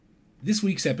This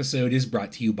week's episode is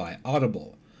brought to you by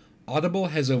Audible. Audible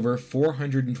has over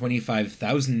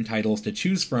 425,000 titles to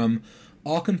choose from,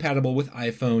 all compatible with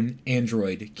iPhone,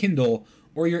 Android, Kindle,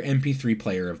 or your MP3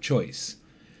 player of choice.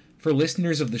 For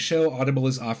listeners of the show, Audible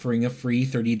is offering a free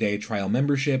 30-day trial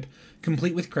membership,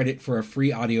 complete with credit for a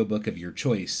free audiobook of your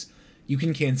choice. You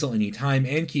can cancel anytime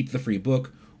and keep the free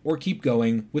book, or keep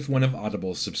going with one of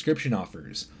Audible's subscription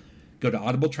offers. Go to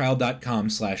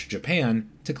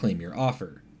audibletrial.com/Japan to claim your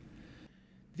offer.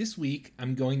 This week,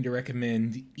 I'm going to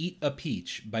recommend Eat a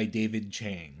Peach by David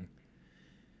Chang.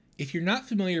 If you're not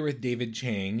familiar with David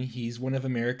Chang, he's one of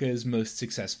America's most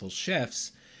successful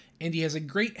chefs, and he has a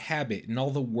great habit in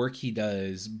all the work he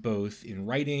does, both in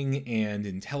writing and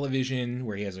in television,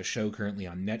 where he has a show currently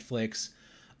on Netflix,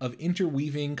 of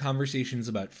interweaving conversations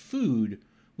about food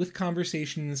with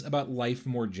conversations about life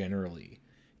more generally.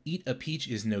 Eat a Peach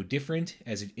is no different,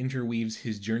 as it interweaves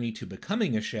his journey to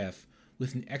becoming a chef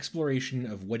with an exploration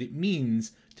of what it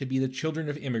means to be the children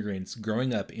of immigrants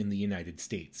growing up in the United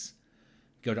States.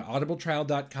 Go to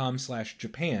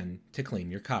audibletrial.com/Japan to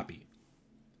claim your copy.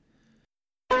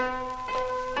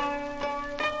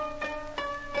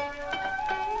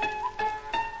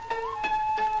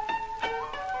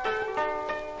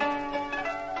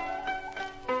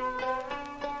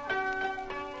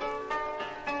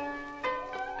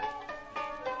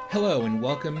 Hello and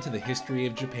welcome to the History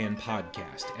of Japan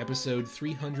podcast, episode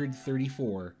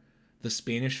 334, The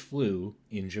Spanish Flu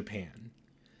in Japan.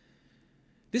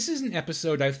 This is an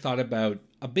episode I've thought about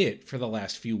a bit for the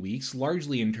last few weeks,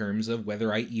 largely in terms of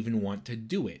whether I even want to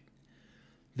do it.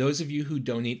 Those of you who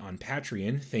donate on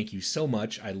Patreon, thank you so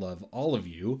much, I love all of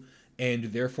you, and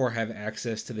therefore have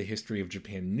access to the History of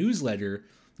Japan newsletter,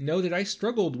 know that I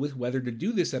struggled with whether to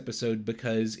do this episode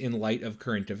because, in light of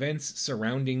current events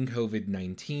surrounding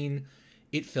COVID-19,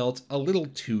 it felt a little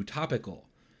too topical.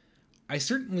 I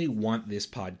certainly want this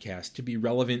podcast to be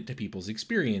relevant to people's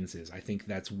experiences. I think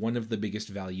that's one of the biggest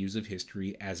values of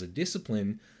history as a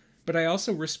discipline, but I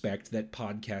also respect that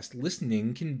podcast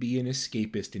listening can be an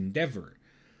escapist endeavor.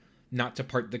 Not to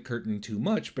part the curtain too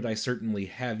much, but I certainly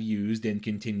have used and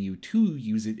continue to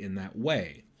use it in that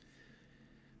way.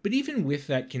 But even with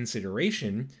that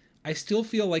consideration, I still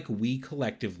feel like we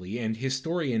collectively, and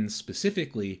historians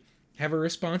specifically, have a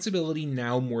responsibility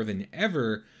now more than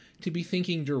ever to be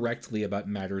thinking directly about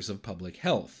matters of public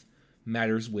health,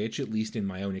 matters which, at least in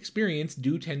my own experience,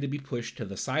 do tend to be pushed to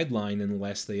the sideline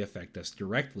unless they affect us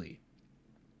directly.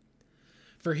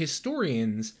 For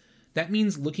historians, that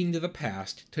means looking to the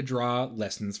past to draw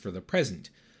lessons for the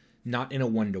present. Not in a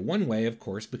one-to-one way, of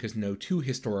course, because no two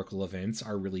historical events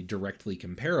are really directly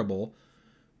comparable,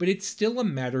 but it's still a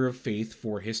matter of faith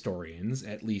for historians,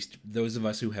 at least those of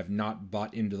us who have not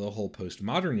bought into the whole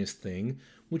postmodernist thing,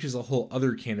 which is a whole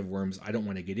other can of worms I don't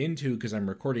want to get into because I'm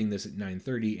recording this at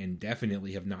 9:30 and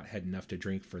definitely have not had enough to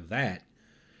drink for that.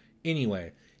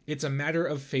 Anyway, it's a matter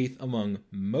of faith among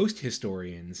most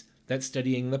historians that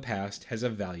studying the past has a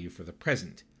value for the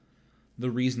present.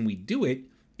 The reason we do it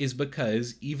is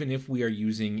because, even if we are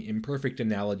using imperfect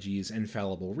analogies and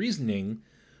fallible reasoning,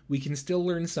 we can still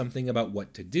learn something about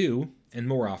what to do, and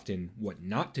more often, what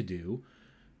not to do,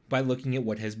 by looking at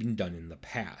what has been done in the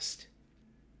past.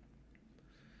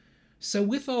 So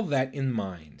with all that in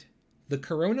mind, the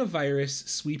coronavirus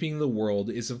sweeping the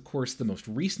world is of course the most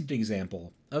recent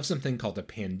example of something called a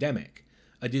pandemic,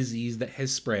 a disease that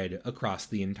has spread across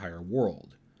the entire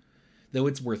world. Though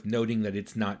it's worth noting that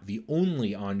it's not the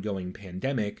only ongoing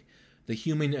pandemic, the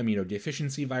human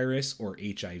immunodeficiency virus, or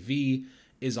HIV,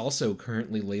 is also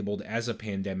currently labeled as a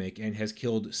pandemic and has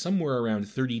killed somewhere around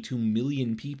 32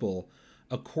 million people,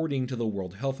 according to the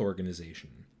World Health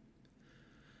Organization.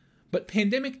 But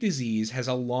pandemic disease has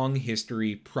a long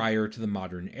history prior to the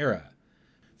modern era.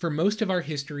 For most of our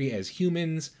history as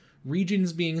humans,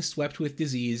 regions being swept with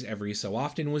disease every so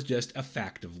often was just a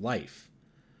fact of life.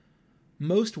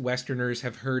 Most Westerners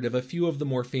have heard of a few of the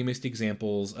more famous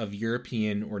examples of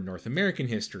European or North American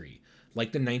history,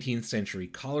 like the 19th century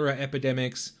cholera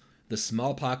epidemics, the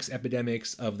smallpox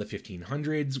epidemics of the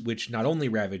 1500s, which not only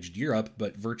ravaged Europe,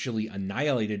 but virtually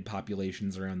annihilated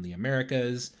populations around the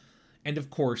Americas, and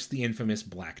of course the infamous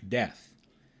Black Death.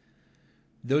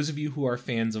 Those of you who are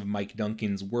fans of Mike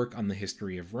Duncan's work on the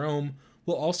history of Rome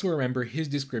will also remember his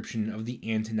description of the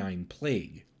Antonine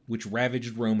Plague, which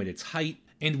ravaged Rome at its height,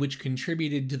 and which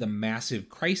contributed to the massive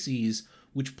crises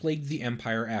which plagued the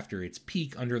empire after its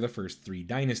peak under the first three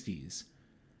dynasties.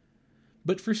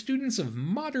 But for students of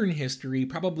modern history,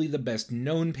 probably the best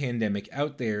known pandemic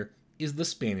out there is the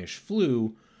Spanish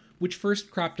flu, which first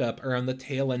cropped up around the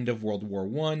tail end of World War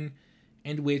I,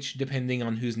 and which, depending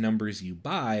on whose numbers you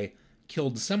buy,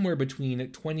 killed somewhere between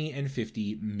 20 and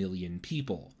 50 million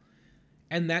people.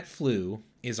 And that flu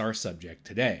is our subject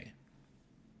today.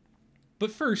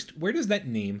 But first, where does that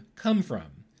name come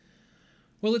from?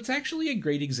 Well, it's actually a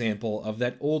great example of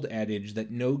that old adage that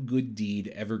no good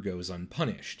deed ever goes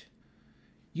unpunished.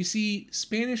 You see,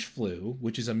 Spanish flu,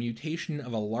 which is a mutation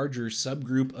of a larger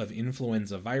subgroup of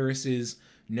influenza viruses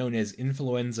known as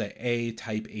influenza A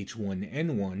type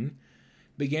H1N1,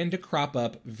 began to crop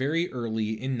up very early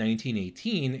in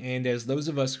 1918, and as those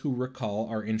of us who recall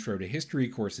our Intro to History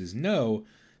courses know,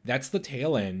 that's the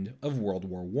tail end of World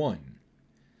War I.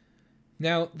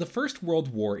 Now, the First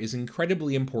World War is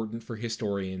incredibly important for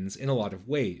historians in a lot of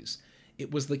ways.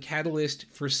 It was the catalyst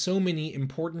for so many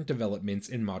important developments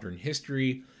in modern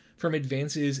history, from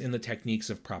advances in the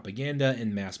techniques of propaganda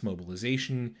and mass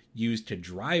mobilization used to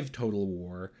drive total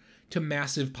war, to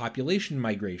massive population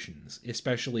migrations,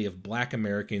 especially of Black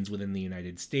Americans within the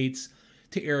United States,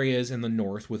 to areas in the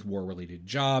North with war-related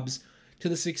jobs, to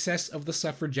the success of the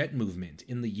suffragette movement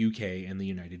in the UK and the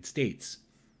United States.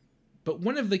 But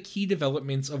one of the key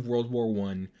developments of World War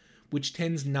I, which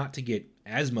tends not to get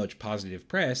as much positive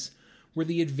press, were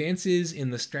the advances in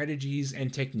the strategies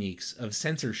and techniques of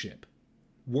censorship.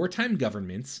 Wartime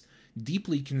governments,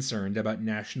 deeply concerned about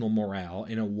national morale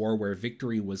in a war where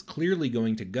victory was clearly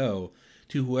going to go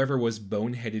to whoever was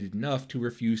boneheaded enough to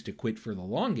refuse to quit for the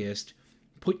longest,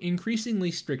 put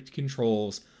increasingly strict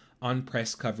controls on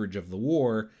press coverage of the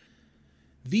war.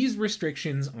 These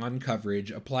restrictions on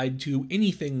coverage applied to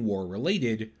anything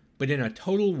war-related, but in a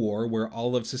total war where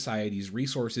all of society's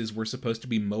resources were supposed to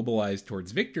be mobilized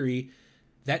towards victory,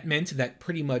 that meant that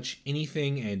pretty much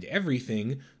anything and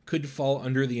everything could fall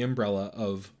under the umbrella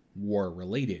of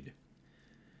war-related.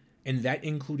 And that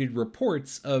included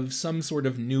reports of some sort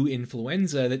of new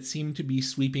influenza that seemed to be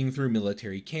sweeping through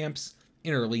military camps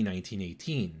in early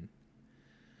 1918.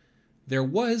 There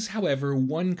was, however,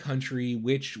 one country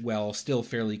which, while still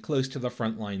fairly close to the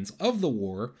front lines of the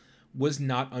war, was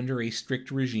not under a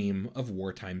strict regime of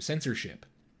wartime censorship.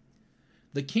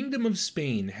 The Kingdom of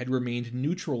Spain had remained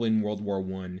neutral in World War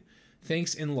I,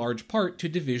 thanks in large part to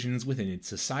divisions within its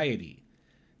society.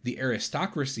 The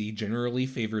aristocracy generally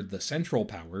favored the Central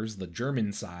Powers, the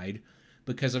German side,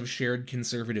 because of shared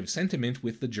conservative sentiment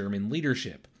with the German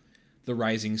leadership. The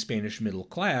rising Spanish middle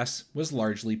class was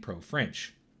largely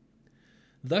pro-French.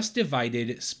 Thus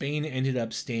divided, Spain ended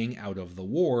up staying out of the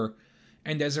war,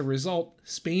 and as a result,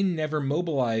 Spain never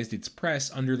mobilized its press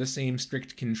under the same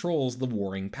strict controls the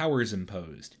warring powers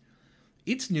imposed.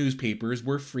 Its newspapers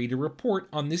were free to report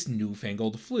on this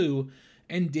newfangled flu,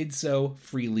 and did so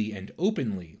freely and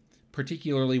openly,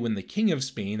 particularly when the King of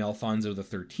Spain, Alfonso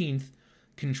XIII,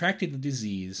 contracted the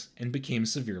disease and became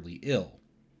severely ill.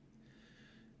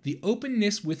 The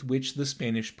openness with which the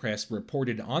Spanish press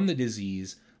reported on the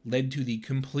disease led to the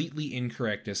completely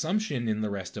incorrect assumption in the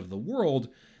rest of the world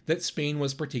that Spain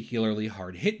was particularly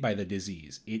hard hit by the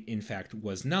disease. It, in fact,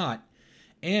 was not,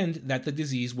 and that the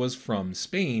disease was from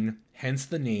Spain, hence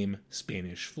the name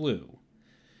Spanish flu.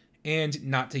 And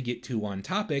not to get too on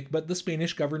topic, but the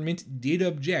Spanish government did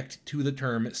object to the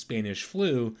term Spanish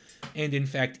flu, and in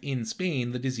fact, in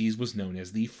Spain, the disease was known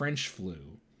as the French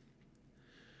flu.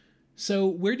 So,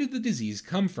 where did the disease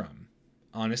come from?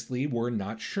 Honestly, we're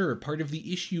not sure. Part of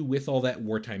the issue with all that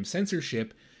wartime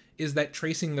censorship is that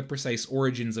tracing the precise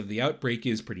origins of the outbreak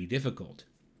is pretty difficult.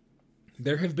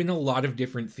 There have been a lot of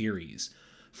different theories.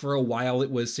 For a while,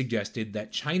 it was suggested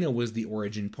that China was the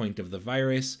origin point of the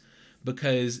virus,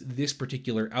 because this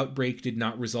particular outbreak did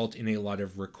not result in a lot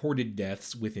of recorded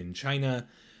deaths within China,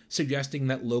 suggesting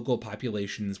that local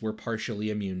populations were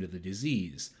partially immune to the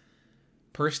disease.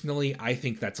 Personally, I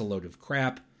think that's a load of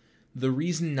crap. The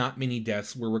reason not many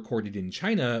deaths were recorded in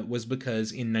China was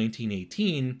because in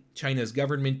 1918, China's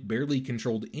government barely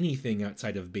controlled anything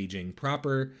outside of Beijing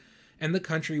proper, and the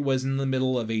country was in the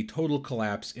middle of a total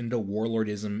collapse into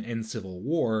warlordism and civil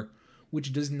war,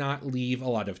 which does not leave a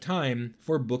lot of time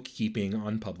for bookkeeping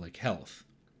on public health.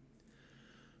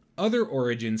 Other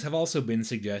origins have also been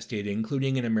suggested,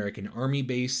 including an American Army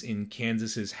base in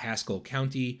Kansas's Haskell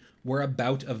County, where a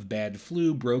bout of bad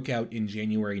flu broke out in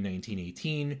January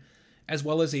 1918, as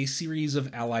well as a series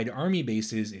of Allied Army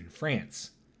bases in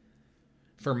France.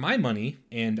 For my money,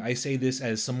 and I say this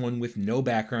as someone with no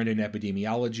background in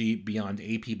epidemiology beyond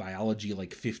AP biology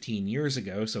like 15 years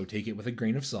ago, so take it with a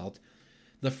grain of salt,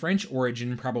 the French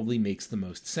origin probably makes the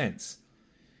most sense.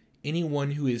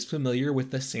 Anyone who is familiar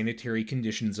with the sanitary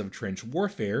conditions of trench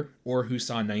warfare, or who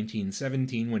saw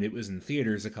 1917 when it was in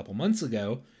theaters a couple months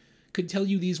ago, could tell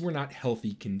you these were not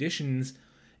healthy conditions,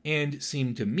 and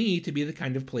seemed to me to be the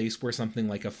kind of place where something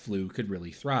like a flu could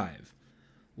really thrive.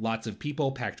 Lots of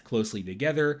people packed closely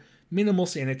together, minimal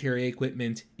sanitary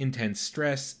equipment, intense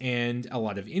stress, and a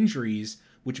lot of injuries,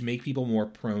 which make people more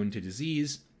prone to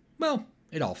disease. Well,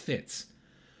 it all fits.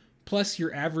 Plus,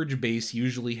 your average base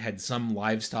usually had some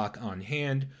livestock on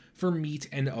hand for meat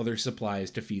and other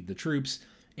supplies to feed the troops,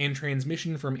 and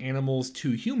transmission from animals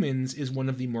to humans is one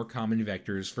of the more common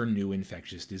vectors for new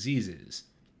infectious diseases.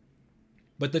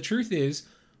 But the truth is,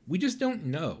 we just don't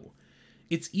know.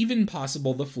 It's even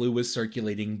possible the flu was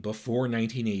circulating before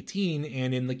 1918,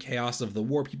 and in the chaos of the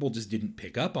war, people just didn't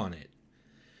pick up on it.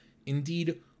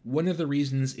 Indeed, one of the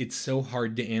reasons it's so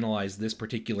hard to analyze this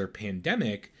particular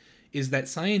pandemic is that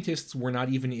scientists were not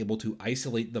even able to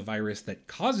isolate the virus that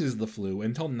causes the flu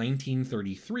until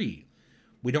 1933.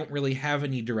 We don't really have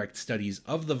any direct studies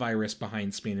of the virus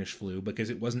behind Spanish flu because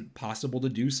it wasn't possible to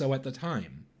do so at the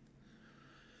time.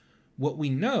 What we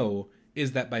know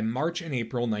is that by March and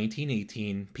April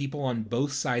 1918, people on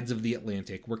both sides of the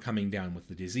Atlantic were coming down with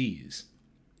the disease.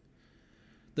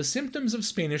 The symptoms of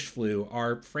Spanish flu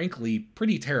are, frankly,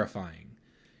 pretty terrifying.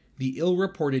 The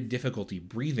ill-reported difficulty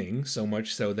breathing, so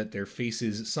much so that their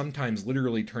faces sometimes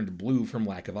literally turned blue from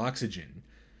lack of oxygen.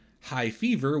 High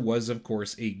fever was, of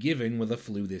course, a given with a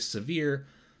flu this severe,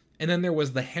 and then there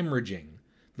was the hemorrhaging.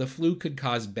 The flu could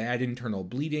cause bad internal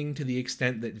bleeding to the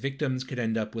extent that victims could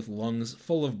end up with lungs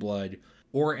full of blood,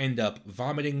 or end up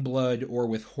vomiting blood, or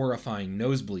with horrifying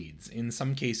nosebleeds. In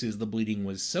some cases, the bleeding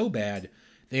was so bad,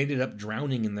 they ended up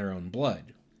drowning in their own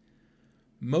blood.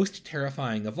 Most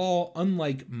terrifying of all,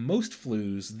 unlike most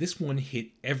flus, this one hit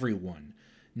everyone.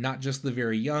 Not just the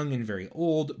very young and very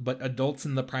old, but adults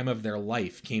in the prime of their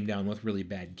life came down with really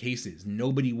bad cases.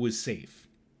 Nobody was safe.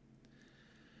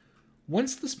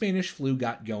 Once the Spanish flu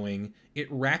got going, it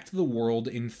racked the world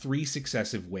in 3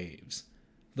 successive waves.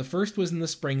 The first was in the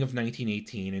spring of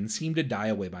 1918 and seemed to die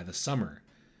away by the summer.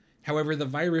 However, the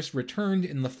virus returned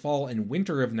in the fall and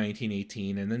winter of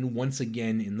 1918 and then once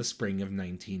again in the spring of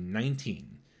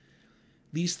 1919.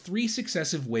 These 3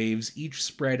 successive waves each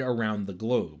spread around the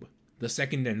globe. The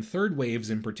second and third waves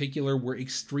in particular were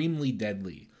extremely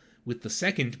deadly, with the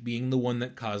second being the one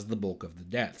that caused the bulk of the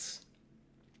deaths.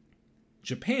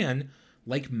 Japan,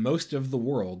 like most of the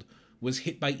world, was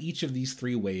hit by each of these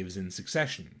 3 waves in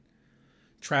succession.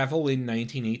 Travel in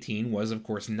 1918 was, of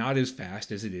course, not as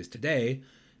fast as it is today.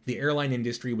 The airline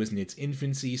industry was in its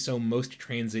infancy, so most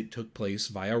transit took place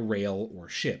via rail or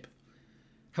ship.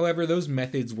 However, those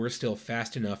methods were still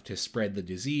fast enough to spread the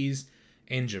disease,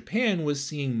 and Japan was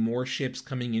seeing more ships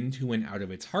coming into and out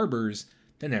of its harbors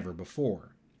than ever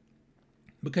before.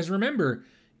 Because remember,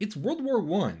 it's World War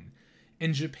I,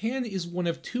 and Japan is one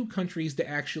of 2 countries to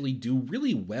actually do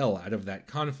really well out of that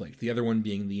conflict, the other one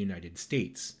being the United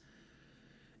States.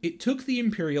 It took the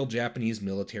Imperial Japanese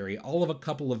military all of a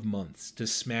couple of months to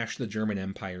smash the German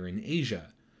Empire in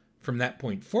Asia. From that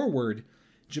point forward,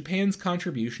 Japan's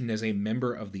contribution as a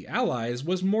member of the Allies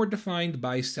was more defined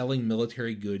by selling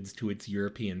military goods to its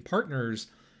European partners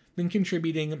than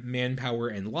contributing manpower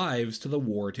and lives to the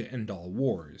war to end all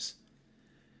wars.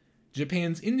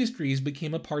 Japan's industries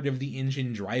became a part of the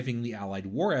engine driving the Allied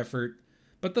war effort,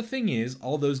 but the thing is,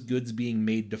 all those goods being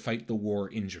made to fight the war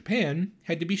in Japan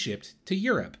had to be shipped to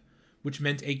Europe, which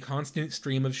meant a constant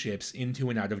stream of ships into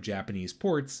and out of Japanese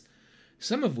ports,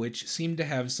 some of which seemed to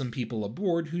have some people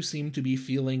aboard who seemed to be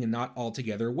feeling not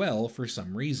altogether well for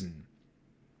some reason.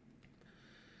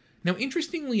 Now,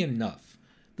 interestingly enough,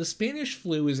 the Spanish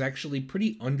flu is actually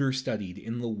pretty understudied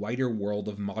in the wider world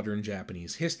of modern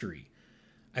Japanese history.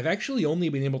 I've actually only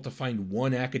been able to find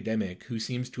one academic who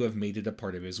seems to have made it a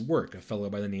part of his work, a fellow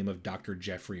by the name of Dr.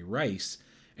 Jeffrey Rice,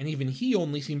 and even he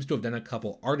only seems to have done a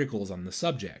couple articles on the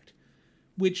subject,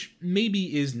 which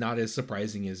maybe is not as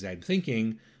surprising as I'm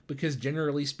thinking, because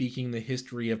generally speaking, the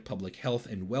history of public health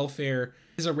and welfare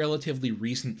is a relatively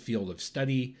recent field of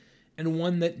study, and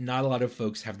one that not a lot of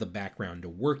folks have the background to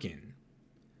work in.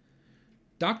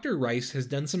 Dr. Rice has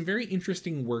done some very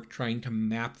interesting work trying to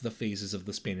map the phases of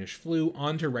the Spanish flu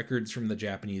onto records from the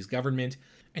Japanese government,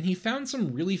 and he found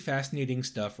some really fascinating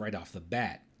stuff right off the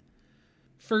bat.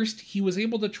 First, he was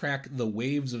able to track the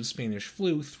waves of Spanish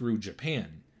flu through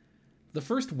Japan. The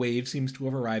first wave seems to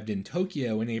have arrived in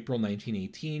Tokyo in April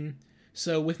 1918,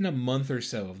 so within a month or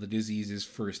so of the disease's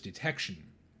first detection.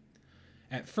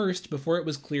 At first, before it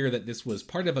was clear that this was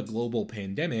part of a global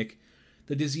pandemic,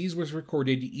 the disease was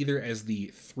recorded either as the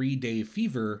 3-day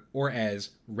fever or as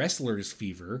wrestler's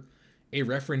fever, a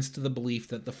reference to the belief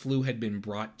that the flu had been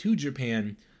brought to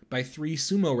Japan by 3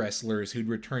 sumo wrestlers who'd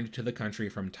returned to the country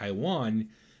from Taiwan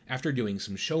after doing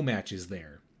some show matches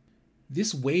there.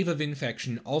 This wave of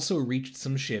infection also reached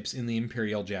some ships in the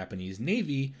Imperial Japanese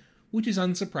Navy, which is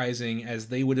unsurprising as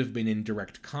they would have been in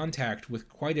direct contact with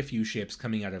quite a few ships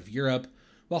coming out of Europe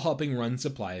while helping run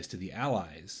supplies to the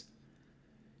Allies.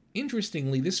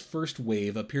 Interestingly, this first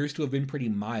wave appears to have been pretty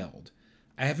mild.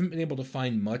 I haven't been able to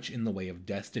find much in the way of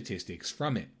death statistics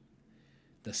from it.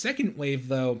 The second wave,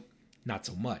 though, not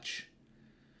so much.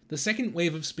 The second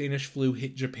wave of Spanish flu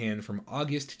hit Japan from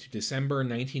August to December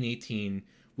 1918,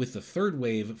 with the third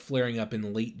wave flaring up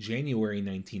in late January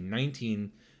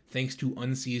 1919, thanks to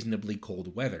unseasonably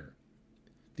cold weather.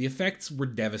 The effects were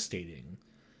devastating.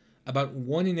 About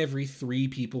 1 in every 3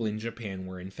 people in Japan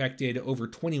were infected, over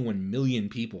 21 million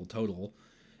people total,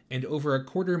 and over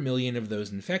 250,000 of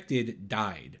those infected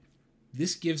died.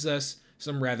 This gives us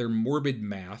some rather morbid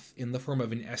math in the form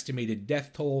of an estimated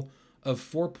death toll of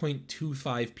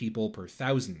 4.25 people per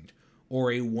thousand,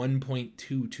 or a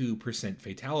 1.22%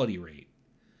 fatality rate.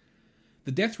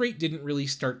 The death rate didn't really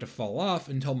start to fall off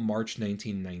until March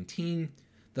 1919.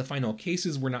 The final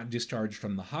cases were not discharged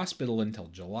from the hospital until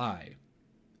July.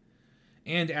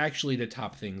 And actually, to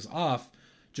top things off,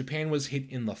 Japan was hit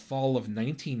in the fall of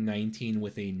 1919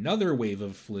 with another wave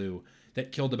of flu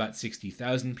that killed about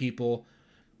 60,000 people,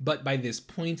 but by this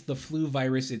point the flu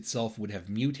virus itself would have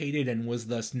mutated and was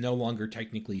thus no longer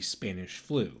technically Spanish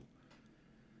flu.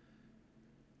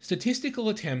 Statistical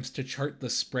attempts to chart the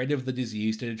spread of the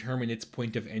disease to determine its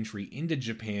point of entry into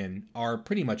Japan are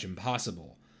pretty much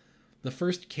impossible. The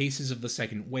first cases of the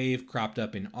second wave cropped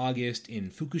up in August in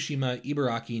Fukushima,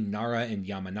 Ibaraki, Nara, and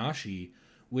Yamanashi,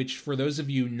 which, for those of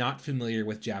you not familiar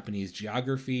with Japanese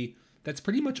geography, that's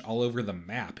pretty much all over the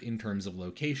map in terms of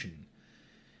location.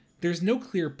 There's no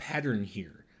clear pattern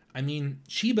here. I mean,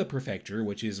 Chiba Prefecture,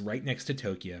 which is right next to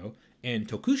Tokyo, and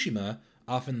Tokushima,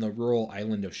 off in the rural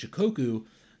island of Shikoku,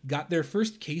 got their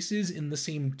first cases in the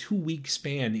same 2-week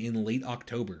span in late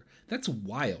October. That's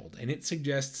wild, and it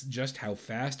suggests just how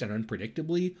fast and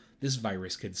unpredictably this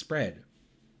virus could spread.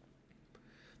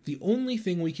 The only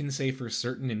thing we can say for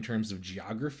certain in terms of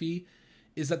geography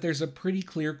is that there's a pretty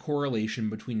clear correlation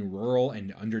between rural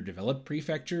and underdeveloped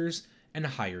prefectures and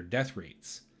higher death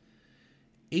rates.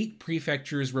 8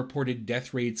 prefectures reported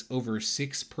death rates over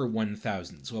 6 per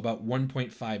 1,000, so about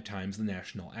 1.5 times the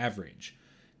national average.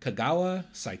 Kagawa,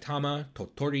 Saitama,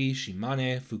 Tottori,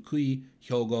 Shimane, Fukui,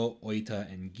 Hyogo, Oita,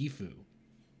 and Gifu.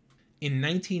 In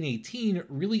 1918,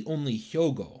 really only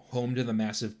Hyogo, home to the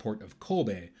massive port of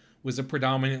Kobe, was a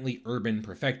predominantly urban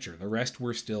prefecture. The rest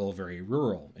were still very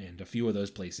rural, and a few of those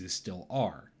places still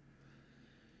are.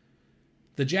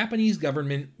 The Japanese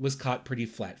government was caught pretty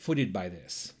flat-footed by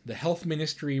this. The Health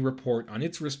Ministry report on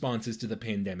its responses to the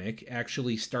pandemic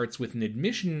actually starts with an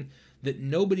admission that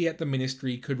nobody at the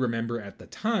ministry could remember at the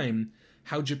time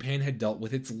how Japan had dealt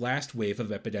with its last wave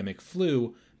of epidemic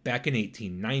flu back in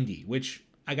 1890, which,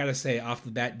 I gotta say, off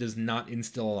the bat does not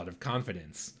instill a lot of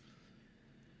confidence.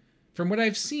 From what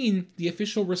I've seen, the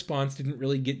official response didn't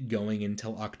really get going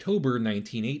until October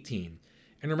 1918.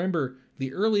 And remember,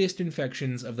 the earliest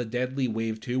infections of the deadly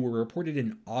Wave 2 were reported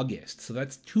in August, so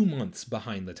that's 2 months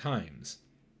behind the times.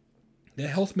 The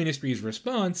Health Ministry's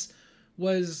response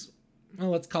was, well,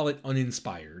 let's call it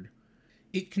uninspired.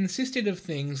 It consisted of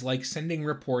things like sending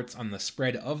reports on the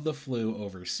spread of the flu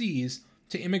overseas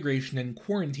to immigration and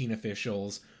quarantine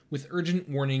officials with urgent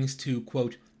warnings to,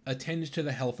 quote, attend to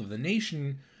the health of the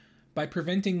nation by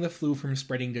preventing the flu from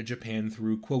spreading to Japan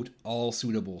through, quote, all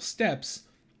suitable steps,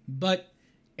 but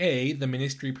A, the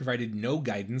ministry provided no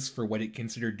guidance for what it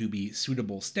considered to be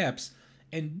suitable steps,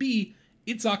 and B,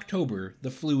 it's October,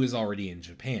 the flu is already in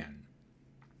Japan.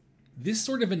 This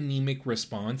sort of anemic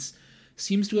response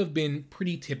seems to have been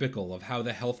pretty typical of how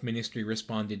the health ministry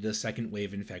responded to second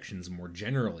wave infections more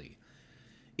generally.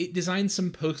 It designed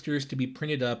some posters to be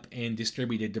printed up and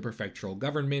distributed to prefectural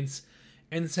governments,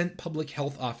 and sent public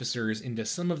health officers into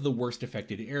some of the worst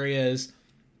affected areas,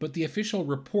 but the official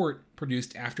report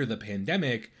produced after the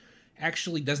pandemic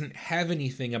actually doesn't have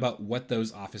anything about what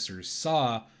those officers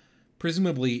saw.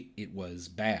 Presumably, it was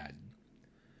bad.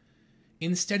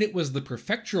 Instead, it was the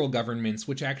prefectural governments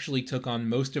which actually took on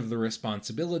most of the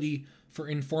responsibility for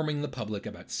informing the public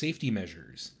about safety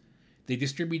measures. They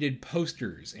distributed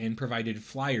posters and provided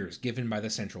flyers given by the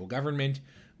central government,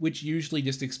 which usually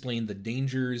just explained the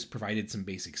dangers, provided some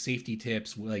basic safety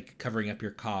tips, like covering up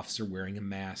your coughs or wearing a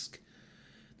mask.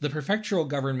 The prefectural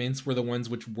governments were the ones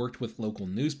which worked with local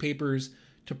newspapers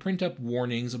to print up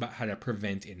warnings about how to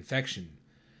prevent infection,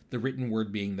 the written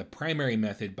word being the primary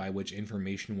method by which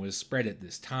information was spread at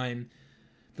this time.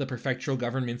 The prefectural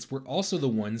governments were also the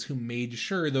ones who made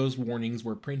sure those warnings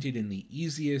were printed in the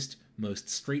easiest, most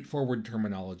straightforward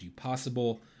terminology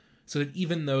possible, so that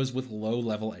even those with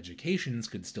low-level educations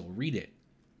could still read it.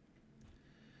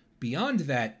 Beyond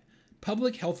that,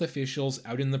 public health officials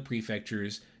out in the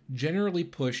prefectures generally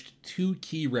pushed two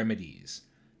key remedies: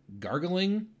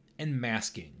 gargling and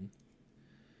masking.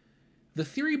 The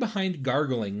theory behind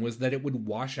gargling was that it would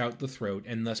wash out the throat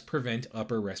and thus prevent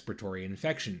upper respiratory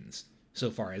infections. So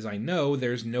far as I know,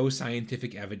 there's no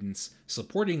scientific evidence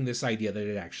supporting this idea that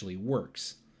it actually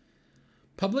works.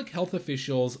 Public health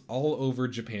officials all over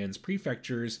Japan's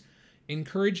prefectures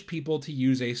encouraged people to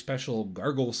use a special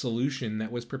gargle solution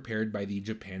that was prepared by the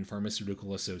Japan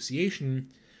Pharmaceutical Association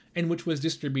and which was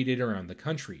distributed around the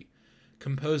country,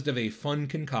 composed of a fun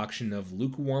concoction of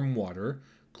lukewarm water,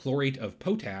 chlorate of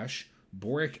potash,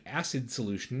 boric acid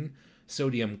solution,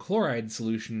 sodium chloride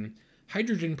solution,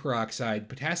 hydrogen peroxide,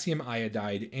 potassium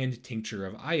iodide, and tincture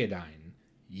of iodine.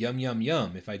 Yum yum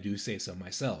yum, if I do say so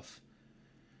myself.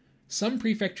 Some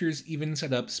prefectures even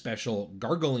set up special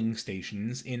gargling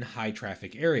stations in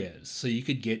high-traffic areas, so you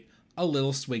could get a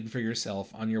little swig for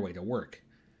yourself on your way to work.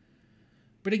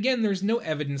 But again, there's no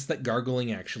evidence that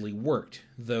gargling actually worked,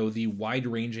 though the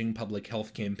wide-ranging public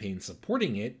health campaign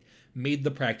supporting it made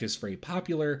the practice very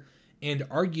popular, and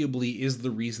arguably is the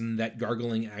reason that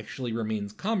gargling actually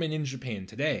remains common in Japan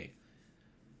today.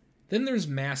 Then there's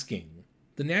masking.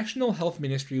 The National Health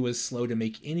Ministry was slow to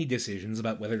make any decisions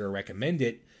about whether to recommend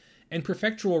it, and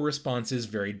prefectural responses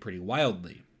varied pretty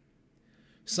wildly.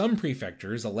 Some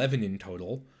prefectures, 11 in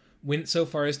total, went so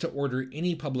far as to order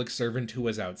any public servant who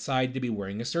was outside to be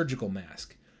wearing a surgical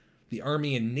mask. The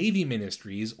Army and Navy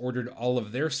ministries ordered all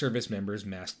of their service members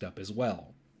masked up as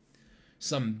well.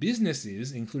 Some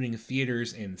businesses, including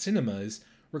theaters and cinemas,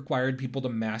 required people to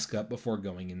mask up before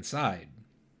going inside.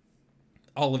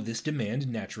 All of this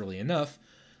demand, naturally enough,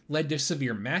 led to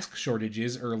severe mask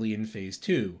shortages early in Phase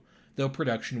 2, though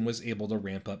production was able to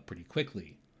ramp up pretty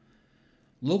quickly.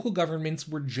 Local governments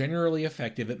were generally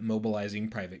effective at mobilizing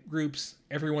private groups,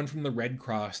 everyone from the Red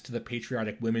Cross to the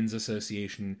Patriotic Women's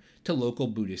Association to local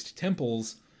Buddhist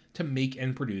temples, to make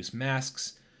and produce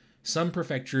masks. Some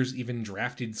prefectures even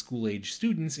drafted school-age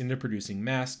students into producing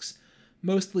masks,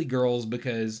 mostly girls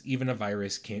because even a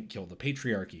virus can't kill the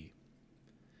patriarchy.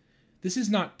 This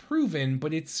is not proven,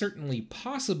 but it's certainly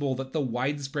possible that the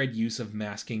widespread use of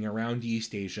masking around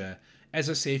East Asia as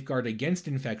a safeguard against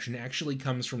infection actually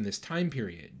comes from this time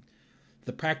period.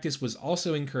 The practice was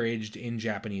also encouraged in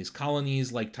Japanese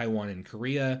colonies like Taiwan and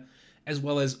Korea, as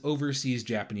well as overseas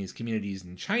Japanese communities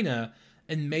in China,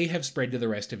 and may have spread to the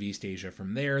rest of East Asia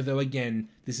from there, though again,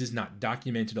 this is not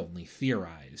documented, only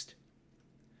theorized.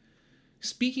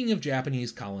 Speaking of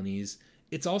Japanese colonies,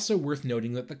 it's also worth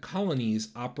noting that the colonies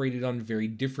operated on very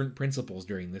different principles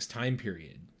during this time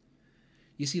period.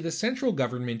 You see, the central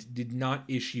government did not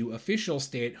issue official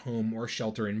stay-at-home or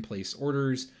shelter-in-place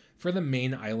orders for the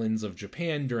main islands of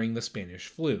Japan during the Spanish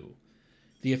flu.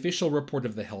 The official report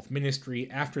of the health ministry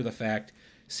after the fact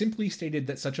simply stated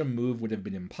that such a move would have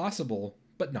been impossible,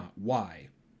 but not why.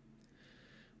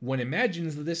 One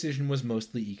imagines the decision was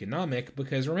mostly economic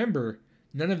because, remember,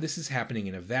 none of this is happening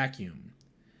in a vacuum.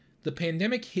 The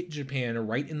pandemic hit Japan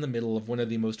right in the middle of one of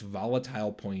the most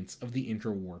volatile points of the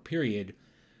interwar period.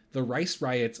 The rice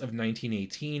riots of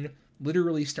 1918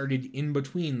 literally started in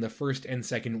between the first and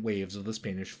second waves of the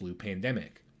Spanish flu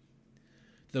pandemic.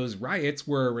 Those riots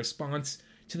were a response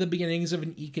to the beginnings of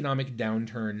an economic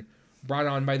downturn brought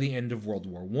on by the end of World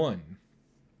War I.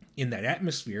 In that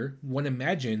atmosphere, one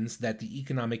imagines that the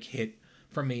economic hit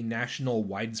from a national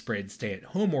widespread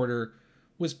stay-at-home order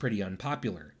was pretty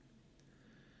unpopular.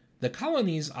 The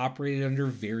colonies operated under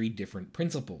very different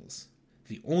principles.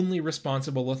 The only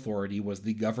responsible authority was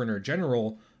the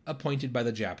Governor-General appointed by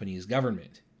the Japanese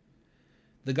government.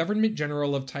 The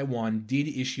Government-General of Taiwan did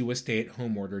issue a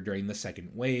stay-at-home order during the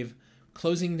second wave,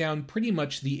 closing down pretty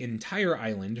much the entire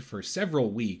island for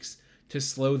several weeks to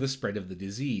slow the spread of the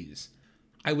disease.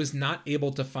 I was not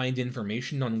able to find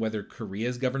information on whether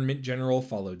Korea's government general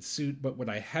followed suit, but what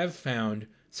I have found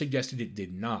suggested it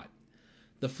did not.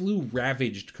 The flu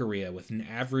ravaged Korea with an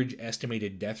average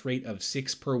estimated death rate of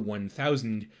 6 per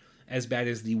 1,000, as bad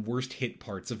as the worst hit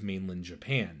parts of mainland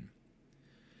Japan.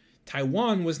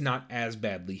 Taiwan was not as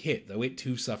badly hit, though it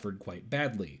too suffered quite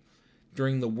badly.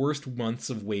 During the worst months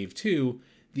of Wave 2,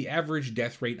 the average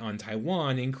death rate on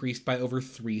Taiwan increased by over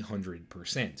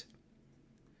 300%.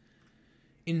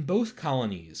 In both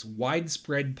colonies,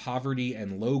 widespread poverty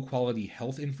and low-quality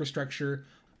health infrastructure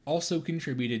also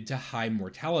contributed to high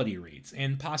mortality rates,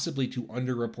 and possibly to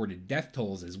underreported death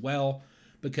tolls as well,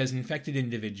 because infected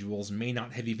individuals may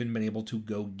not have even been able to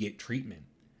go get treatment.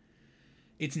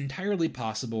 It's entirely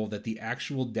possible that the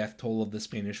actual death toll of the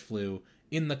Spanish flu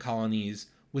in the colonies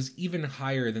was even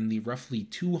higher than the roughly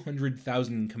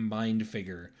 200,000 combined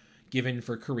figure given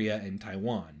for Korea and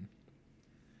Taiwan.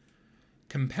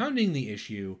 Compounding the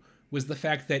issue was the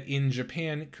fact that in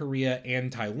Japan, Korea,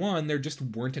 and Taiwan, there just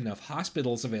weren't enough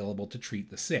hospitals available to treat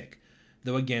the sick,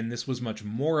 though again, this was much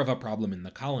more of a problem in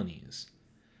the colonies.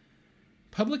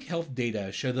 Public health data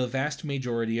show the vast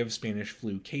majority of Spanish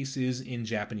flu cases in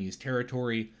Japanese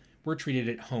territory were treated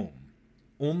at home.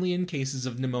 Only in cases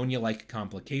of pneumonia-like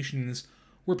complications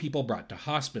were people brought to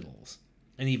hospitals.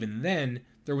 And even then,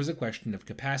 there was a question of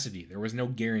capacity. There was no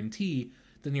guarantee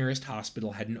the nearest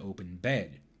hospital had an open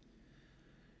bed.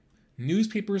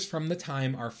 Newspapers from the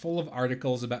time are full of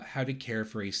articles about how to care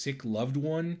for a sick loved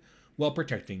one while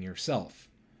protecting yourself.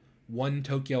 One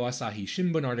Tokyo Asahi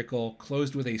Shimbun article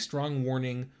closed with a strong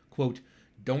warning, quote,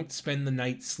 "Don't spend the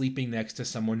night sleeping next to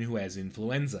someone who has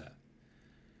influenza."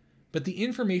 But the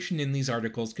information in these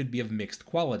articles could be of mixed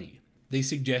quality. They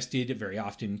suggested, very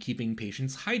often, keeping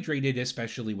patients hydrated,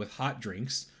 especially with hot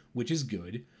drinks, which is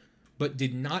good, but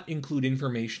did not include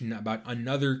information about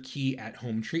another key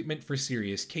at-home treatment for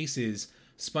serious cases,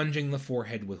 sponging the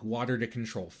forehead with water to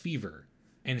control fever.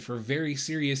 And for very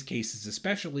serious cases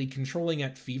especially, controlling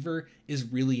that fever is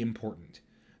really important.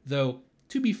 Though,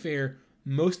 to be fair,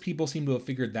 most people seem to have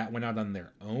figured that one out on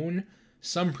their own.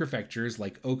 Some prefectures,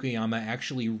 like Okayama,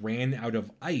 actually ran out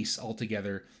of ice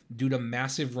altogether due to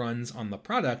massive runs on the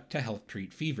product to help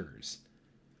treat fevers.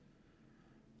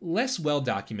 Less well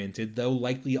documented, though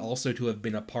likely also to have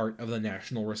been a part of the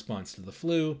national response to the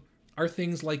flu, are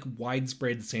things like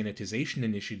widespread sanitization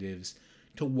initiatives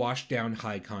to wash down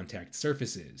high-contact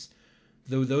surfaces,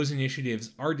 though those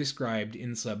initiatives are described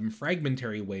in some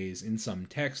fragmentary ways in some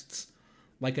texts,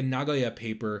 like a Nagoya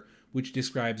paper which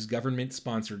describes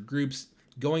government-sponsored groups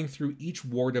going through each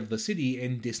ward of the city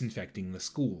and disinfecting the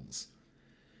schools.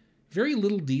 Very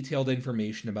little detailed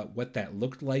information about what that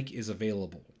looked like is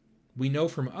available. We know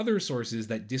from other sources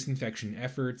that disinfection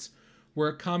efforts were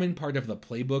a common part of the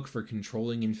playbook for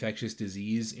controlling infectious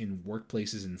disease in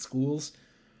workplaces and schools,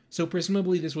 so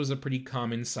presumably this was a pretty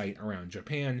common sight around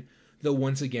Japan, though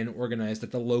once again organized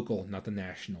at the local, not the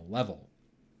national level.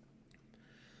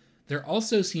 There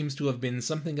also seems to have been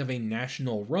something of a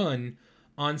national run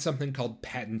on something called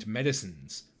patent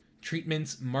medicines,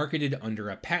 treatments marketed under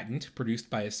a patent produced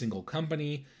by a single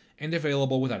company and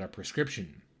available without a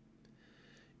prescription.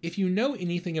 If you know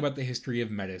anything about the history of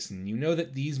medicine, you know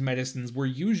that these medicines were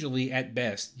usually, at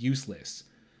best, useless.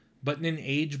 But in an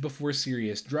age before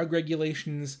serious drug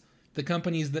regulations, the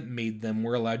companies that made them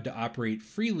were allowed to operate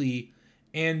freely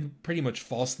and pretty much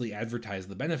falsely advertise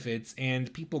the benefits,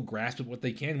 and people grasp at what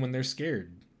they can when they're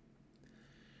scared.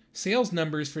 Sales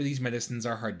numbers for these medicines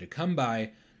are hard to come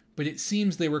by, but it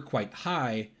seems they were quite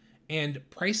high, and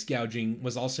price gouging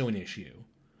was also an issue.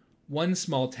 One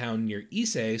small town near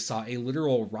Ise saw a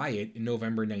literal riot in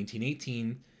November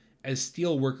 1918 as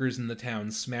steel workers in the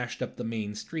town smashed up the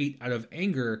main street out of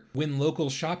anger when local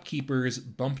shopkeepers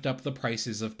bumped up the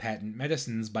prices of patent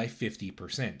medicines by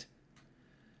 50%.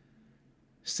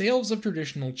 Sales of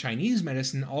traditional Chinese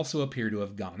medicine also appear to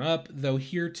have gone up, though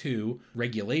here too,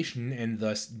 regulation and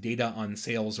thus data on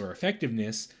sales or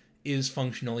effectiveness is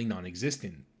functionally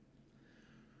non-existent.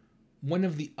 One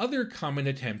of the other common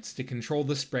attempts to control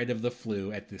the spread of the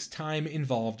flu at this time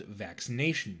involved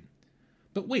vaccination.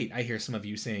 But wait, I hear some of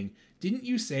you saying, didn't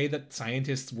you say that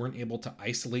scientists weren't able to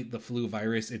isolate the flu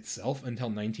virus itself until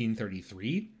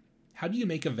 1933? How do you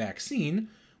make a vaccine,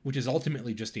 which is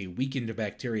ultimately just a weakened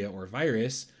bacteria or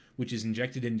virus, which is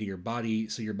injected into your body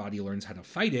so your body learns how to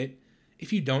fight it,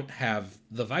 if you don't have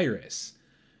the virus?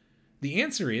 The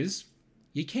answer is,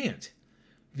 you can't.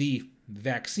 The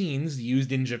vaccines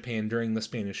used in Japan during the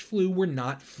Spanish flu were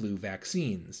not flu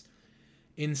vaccines.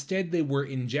 Instead, they were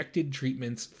injected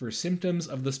treatments for symptoms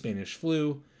of the Spanish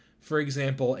flu, for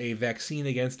example, a vaccine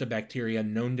against a bacteria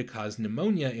known to cause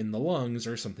pneumonia in the lungs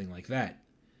or something like that.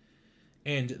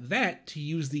 And that, to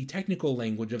use the technical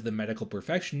language of the medical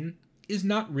profession, is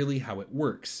not really how it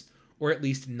works, or at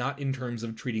least not in terms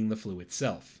of treating the flu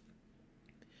itself.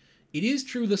 It is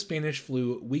true the Spanish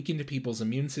flu weakened people's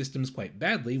immune systems quite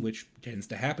badly, which tends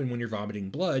to happen when you're vomiting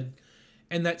blood,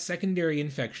 and that secondary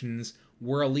infections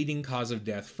were a leading cause of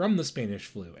death from the Spanish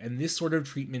flu, and this sort of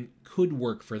treatment could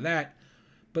work for that,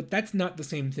 but that's not the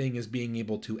same thing as being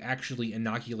able to actually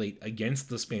inoculate against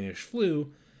the Spanish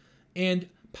flu, and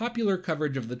popular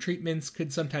coverage of the treatments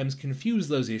could sometimes confuse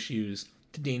those issues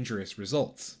to dangerous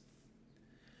results.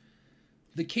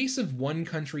 The case of one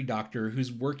country doctor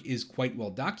whose work is quite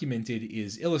well documented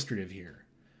is illustrative here.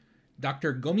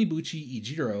 Dr. Gomibuchi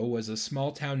Ijiro was a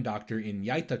small-town doctor in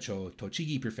Yaitacho,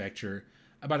 Tochigi Prefecture,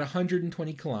 about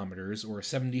 120 kilometers or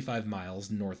 75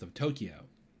 miles north of Tokyo.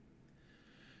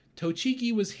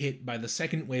 Tochigi was hit by the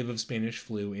second wave of Spanish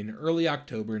flu in early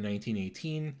October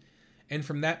 1918, and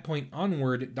from that point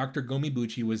onward, Dr.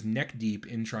 Gomibuchi was neck-deep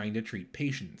in trying to treat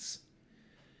patients.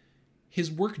 His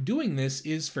work doing this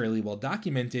is fairly well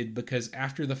documented because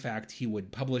after the fact he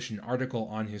would publish an article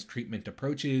on his treatment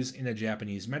approaches in a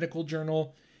Japanese medical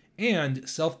journal and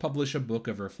self-publish a book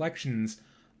of reflections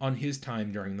on his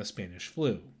time during the Spanish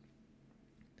flu.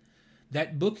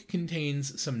 That book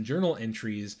contains some journal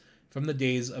entries from the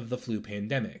days of the flu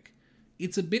pandemic.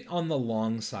 It's a bit on the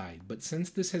long side, but since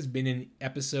this has been an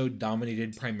episode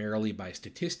dominated primarily by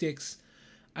statistics,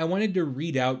 I wanted to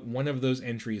read out one of those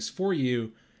entries for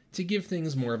you to give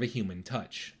things more of a human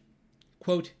touch.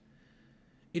 Quote,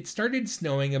 "It started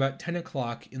snowing about 10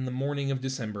 o'clock in the morning of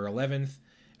December 11th,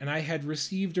 and I had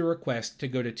received a request to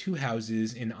go to 2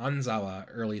 houses in Anzawa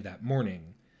early that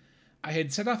morning. I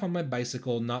had set off on my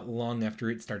bicycle not long after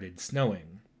it started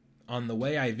snowing. On the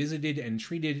way, I visited and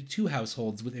treated 2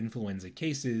 households with influenza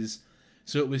cases,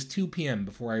 so it was 2 p.m.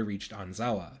 before I reached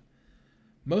Anzawa.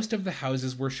 Most of the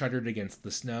houses were shuttered against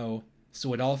the snow,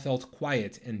 so it all felt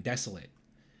quiet and desolate.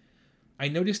 I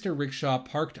noticed a rickshaw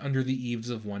parked under the eaves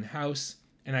of one house,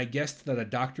 and I guessed that a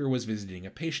doctor was visiting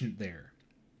a patient there.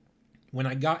 When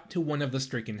I got to one of the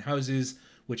stricken houses,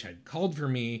 which had called for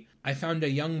me, I found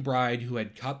a young bride who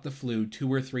had caught the flu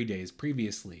 2 or 3 days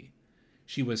previously.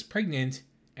 She was pregnant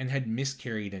and had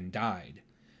miscarried and died.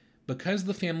 Because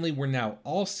the family were now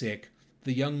all sick,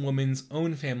 the young woman's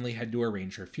own family had to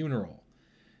arrange her funeral.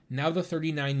 Now the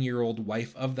 39-year-old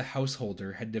wife of the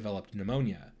householder had developed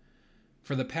pneumonia.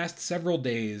 For the past several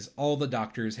days, all the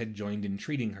doctors had joined in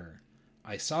treating her.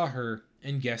 I saw her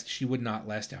and guessed she would not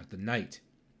last out the night.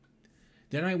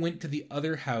 Then I went to the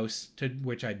other house to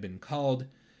which I'd been called.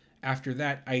 After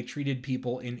that, I treated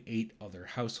people in 8 other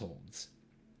households."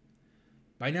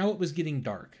 By now it was getting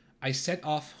dark. I set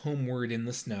off homeward in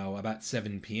the snow about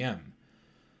 7 p.m.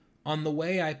 On the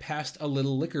way, I passed a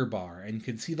little liquor bar and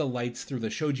could see the lights through the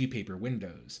shoji paper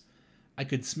windows. I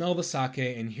could smell the sake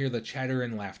and hear the chatter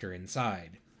and laughter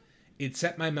inside. It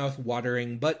set my mouth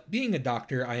watering, but being a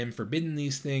doctor, I am forbidden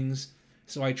these things,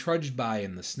 so I trudged by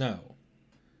in the snow.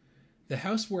 The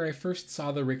house where I first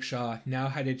saw the rickshaw now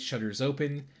had its shutters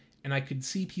open, and I could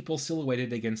see people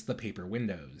silhouetted against the paper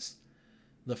windows.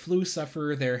 The flu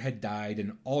sufferer there had died,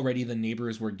 and already the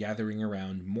neighbors were gathering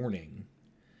around mourning.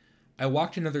 I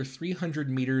walked another 300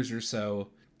 meters or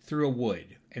so through a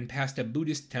wood, and past a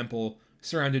Buddhist temple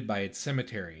surrounded by its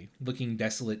cemetery, looking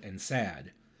desolate and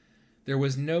sad. There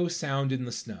was no sound in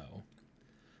the snow.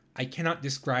 I cannot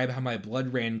describe how my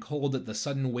blood ran cold at the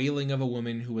sudden wailing of a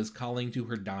woman who was calling to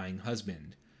her dying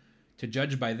husband. To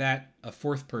judge by that, a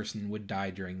 4th person would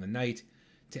die during the night,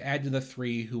 to add to the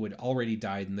 3 who had already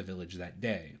died in the village that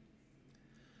day.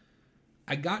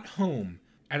 I got home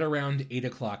at around 8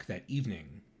 o'clock that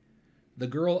evening. The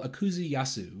girl Akuzu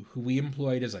Yasu, who we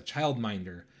employed as a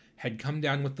childminder, had come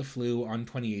down with the flu on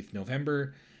 28th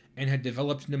November and had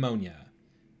developed pneumonia.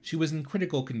 She was in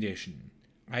critical condition.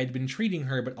 I had been treating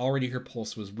her, but already her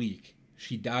pulse was weak.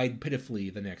 She died pitifully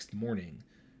the next morning.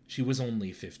 She was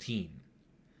only 15.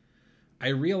 I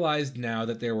realized now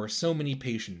that there were so many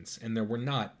patients, and there were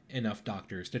not enough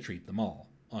doctors to treat them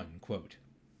all." Unquote.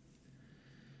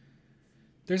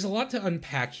 There's a lot to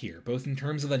unpack here, both in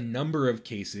terms of the number of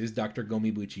cases Dr.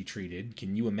 Gomibuchi treated.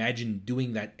 Can you imagine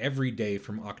doing that every day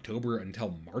from October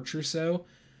until March or so?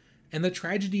 And the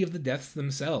tragedy of the deaths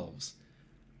themselves.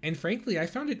 And frankly, I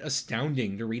found it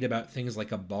astounding to read about things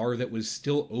like a bar that was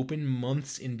still open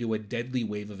months into a deadly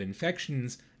wave of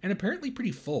infections, and apparently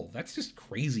pretty full. That's just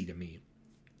crazy to me.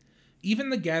 Even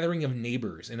the gathering of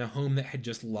neighbors in a home that had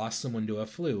just lost someone to a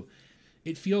flu.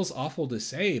 It feels awful to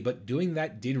say, but doing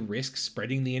that did risk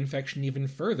spreading the infection even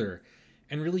further,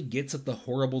 and really gets at the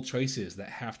horrible choices that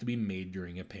have to be made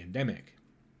during a pandemic.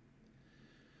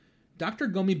 Dr.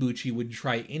 Gomibuchi would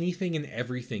try anything and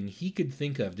everything he could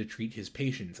think of to treat his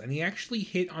patients, and he actually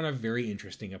hit on a very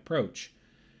interesting approach.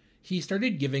 He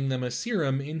started giving them a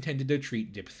serum intended to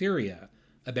treat diphtheria,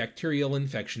 a bacterial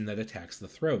infection that attacks the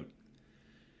throat.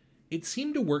 It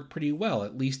seemed to work pretty well,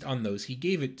 at least on those he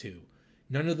gave it to.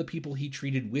 None of the people he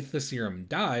treated with the serum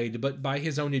died, but by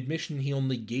his own admission he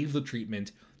only gave the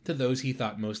treatment to those he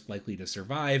thought most likely to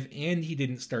survive, and he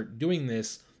didn't start doing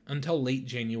this until late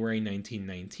January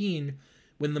 1919,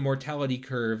 when the mortality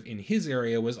curve in his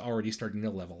area was already starting to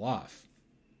level off.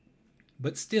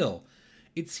 But still,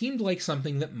 it seemed like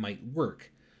something that might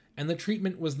work, and the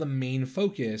treatment was the main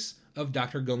focus of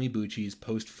Dr. Gomibuchi's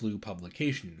post-flu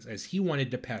publications, as he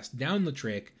wanted to pass down the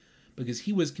trick because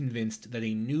he was convinced that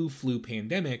a new flu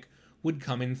pandemic would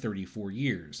come in 34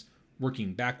 years,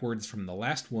 working backwards from the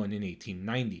last one in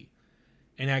 1890.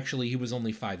 And actually, he was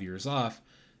only 5 years off,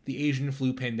 The Asian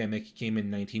flu pandemic came in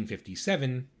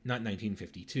 1957, not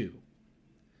 1952.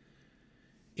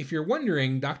 If you're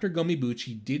wondering, Dr.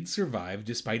 Gomibuchi did survive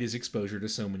despite his exposure to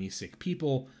so many sick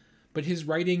people, but his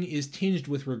writing is tinged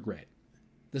with regret.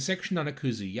 The section on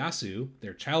Akuzu Yasu,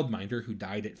 their childminder who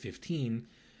died at 15,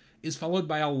 is followed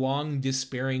by a long,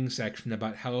 despairing section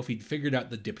about how if he'd figured out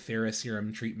the diphtheria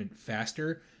serum treatment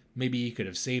faster, maybe he could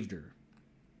have saved her.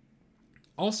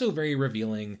 Also very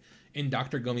revealing in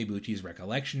Dr. Gomibuchi's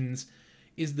recollections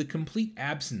is the complete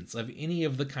absence of any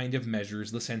of the kind of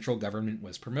measures the central government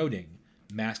was promoting,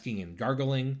 masking and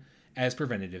gargling, as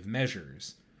preventative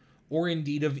measures, or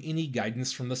indeed of any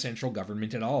guidance from the central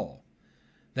government at all.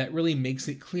 That really makes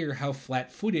it clear how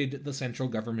flat-footed the central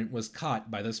government was caught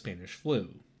by the Spanish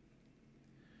flu.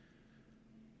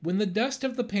 When the dust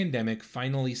of the pandemic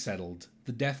finally settled,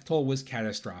 the death toll was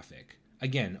catastrophic.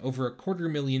 Again, over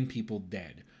 250,000 people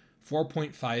dead,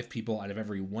 4.5 people out of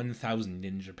every 1,000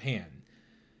 in Japan.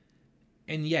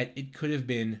 And yet, it could have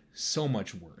been so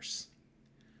much worse.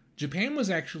 Japan was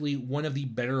actually one of the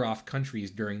better off countries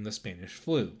during the Spanish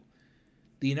flu.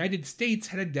 The United States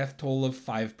had a death toll of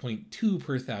 5.2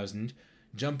 per thousand,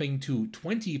 jumping to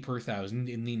 20 per thousand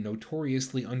in the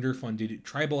notoriously underfunded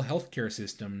tribal healthcare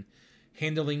system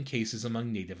handling cases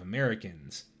among Native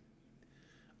Americans.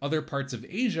 Other parts of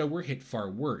Asia were hit far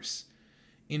worse.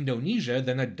 Indonesia,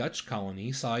 then a Dutch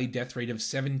colony, saw a death rate of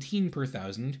 17 per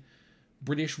thousand.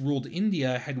 British-ruled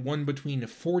India had one between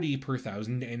 40 per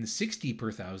thousand and 60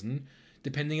 per thousand,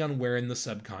 depending on where in the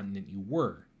subcontinent you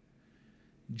were.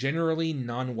 Generally,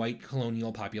 non-white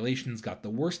colonial populations got the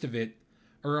worst of it,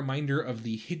 a reminder of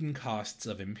the hidden costs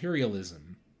of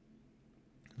imperialism.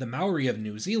 The Maori of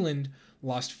New Zealand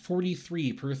lost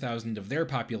 43 per thousand of their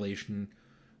population.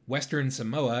 Western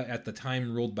Samoa, at the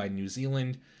time ruled by New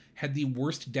Zealand, had the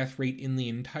worst death rate in the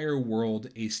entire world,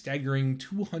 a staggering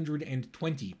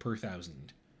 220 per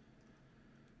thousand.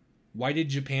 Why did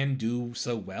Japan do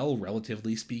so well,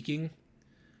 relatively speaking?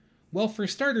 Well, for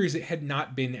starters, it had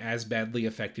not been as badly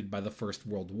affected by the First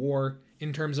World War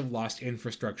in terms of lost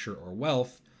infrastructure or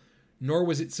wealth, nor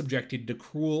was it subjected to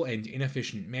cruel and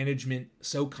inefficient management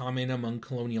so common among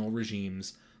colonial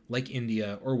regimes like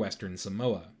India or Western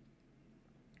Samoa.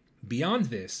 Beyond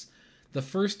this, the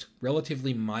first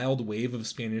relatively mild wave of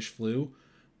Spanish flu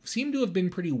seemed to have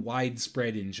been pretty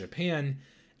widespread in Japan,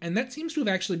 and that seems to have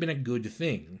actually been a good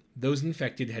thing. Those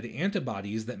infected had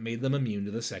antibodies that made them immune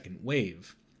to the second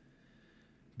wave.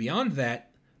 Beyond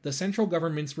that, the central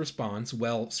government's response,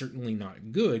 while certainly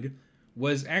not good,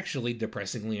 was actually,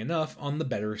 depressingly enough, on the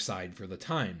better side for the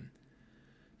time.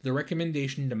 The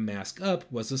recommendation to mask up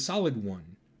was a solid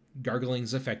one.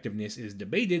 Gargling's effectiveness is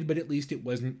debated, but at least it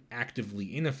wasn't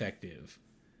actively ineffective.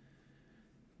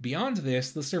 Beyond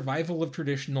this, the survival of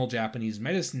traditional Japanese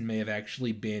medicine may have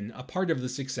actually been a part of the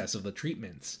success of the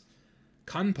treatments.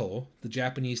 Kanpo, the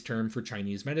Japanese term for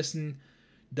Chinese medicine,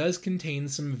 does contain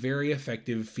some very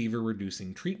effective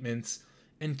fever-reducing treatments,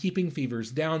 and keeping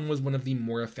fevers down was one of the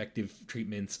more effective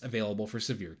treatments available for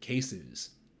severe cases.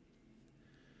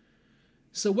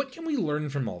 So what can we learn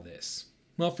from all this?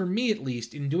 Well, for me at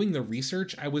least, in doing the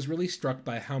research, I was really struck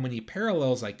by how many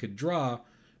parallels I could draw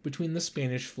between the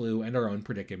Spanish flu and our own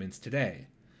predicaments today.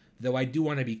 Though I do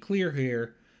want to be clear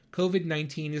here,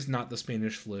 COVID-19 is not the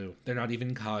Spanish flu. They're not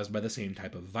even caused by the same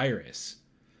type of virus.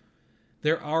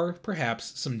 There are,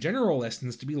 perhaps, some general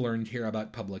lessons to be learned here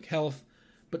about public health,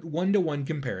 but one-to-one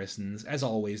comparisons, as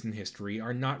always in history,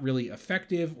 are not really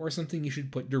effective or something you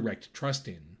should put direct trust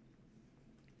in.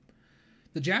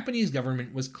 The Japanese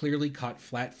government was clearly caught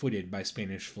flat-footed by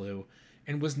Spanish flu,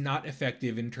 and was not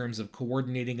effective in terms of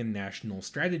coordinating a national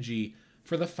strategy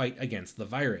for the fight against the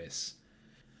virus.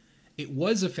 It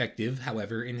was effective,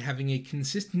 however, in having a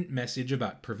consistent message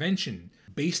about prevention,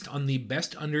 based on the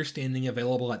best understanding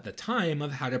available at the time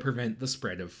of how to prevent the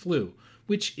spread of flu,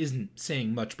 which isn't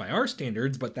saying much by our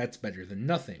standards, but that's better than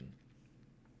nothing.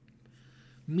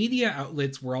 Media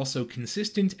outlets were also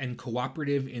consistent and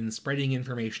cooperative in spreading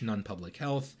information on public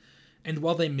health, and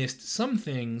while they missed some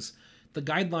things, the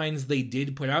guidelines they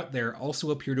did put out there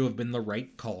also appear to have been the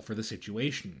right call for the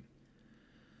situation.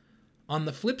 On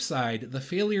the flip side, the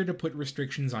failure to put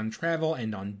restrictions on travel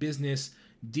and on business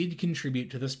did contribute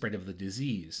to the spread of the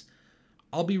disease.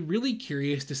 I'll be really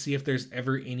curious to see if there's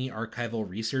ever any archival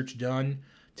research done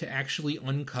to actually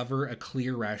uncover a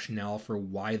clear rationale for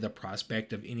why the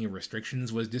prospect of any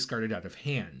restrictions was discarded out of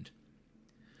hand.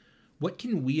 What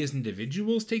can we as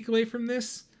individuals take away from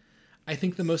this? I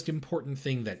think the most important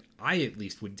thing that I at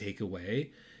least would take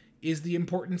away is the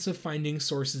importance of finding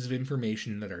sources of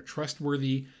information that are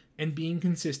trustworthy and being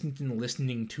consistent in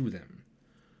listening to them.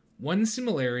 One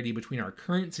similarity between our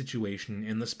current situation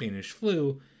and the Spanish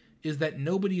flu is that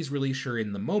nobody's really sure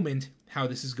in the moment how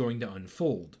this is going to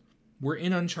unfold. We're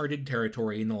in uncharted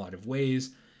territory in a lot of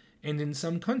ways, and in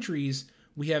some countries,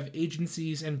 we have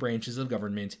agencies and branches of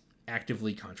government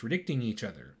actively contradicting each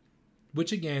other.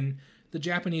 Which again, the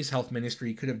Japanese health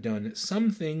ministry could have done some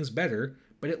things better,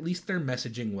 but at least their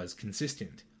messaging was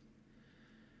consistent.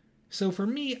 So for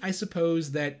me, I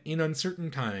suppose that in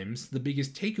uncertain times, the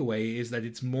biggest takeaway is that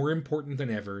it's more important than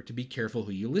ever to be careful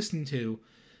who you listen to,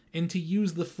 and to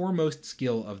use the foremost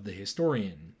skill of the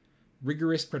historian: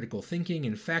 rigorous critical thinking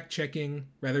and fact-checking,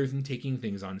 rather than taking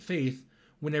things on faith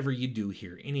whenever you do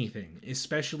hear anything,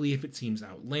 especially if it seems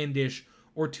outlandish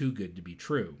or too good to be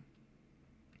true.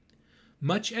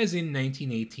 Much as in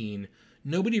 1918,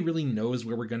 nobody really knows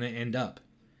where we're going to end up.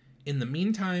 In the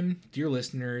meantime, dear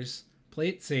listeners, play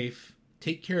it safe,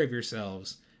 take care of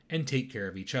yourselves, and take care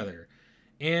of each other.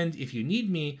 And if you need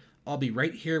me, I'll be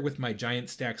right here with my giant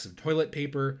stacks of toilet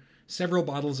paper, several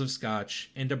bottles of scotch,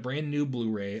 and a brand new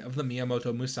Blu-ray of the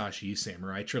Miyamoto Musashi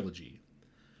Samurai Trilogy.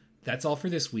 That's all for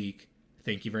this week.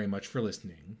 Thank you very much for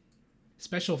listening.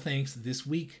 Special thanks this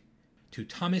week to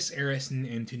Thomas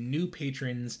Arison and to new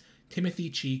patrons Timothy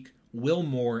Cheek, Will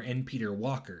Moore, and Peter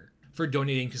Walker for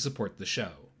donating to support the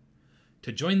show.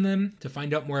 To join them, to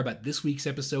find out more about this week's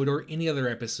episode or any other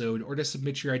episode, or to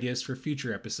submit your ideas for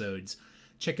future episodes,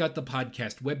 check out the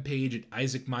podcast webpage at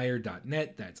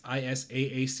isaacmeyer.net, that's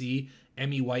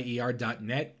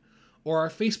ISAACMEYER.net, or our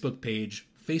Facebook page,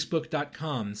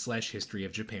 facebook.com/History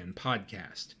of Japan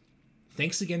podcast.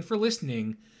 Thanks again for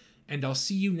listening, and I'll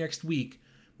see you next week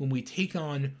when we take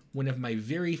on one of my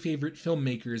very favorite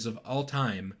filmmakers of all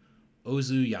time,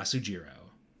 Ozu Yasujiro.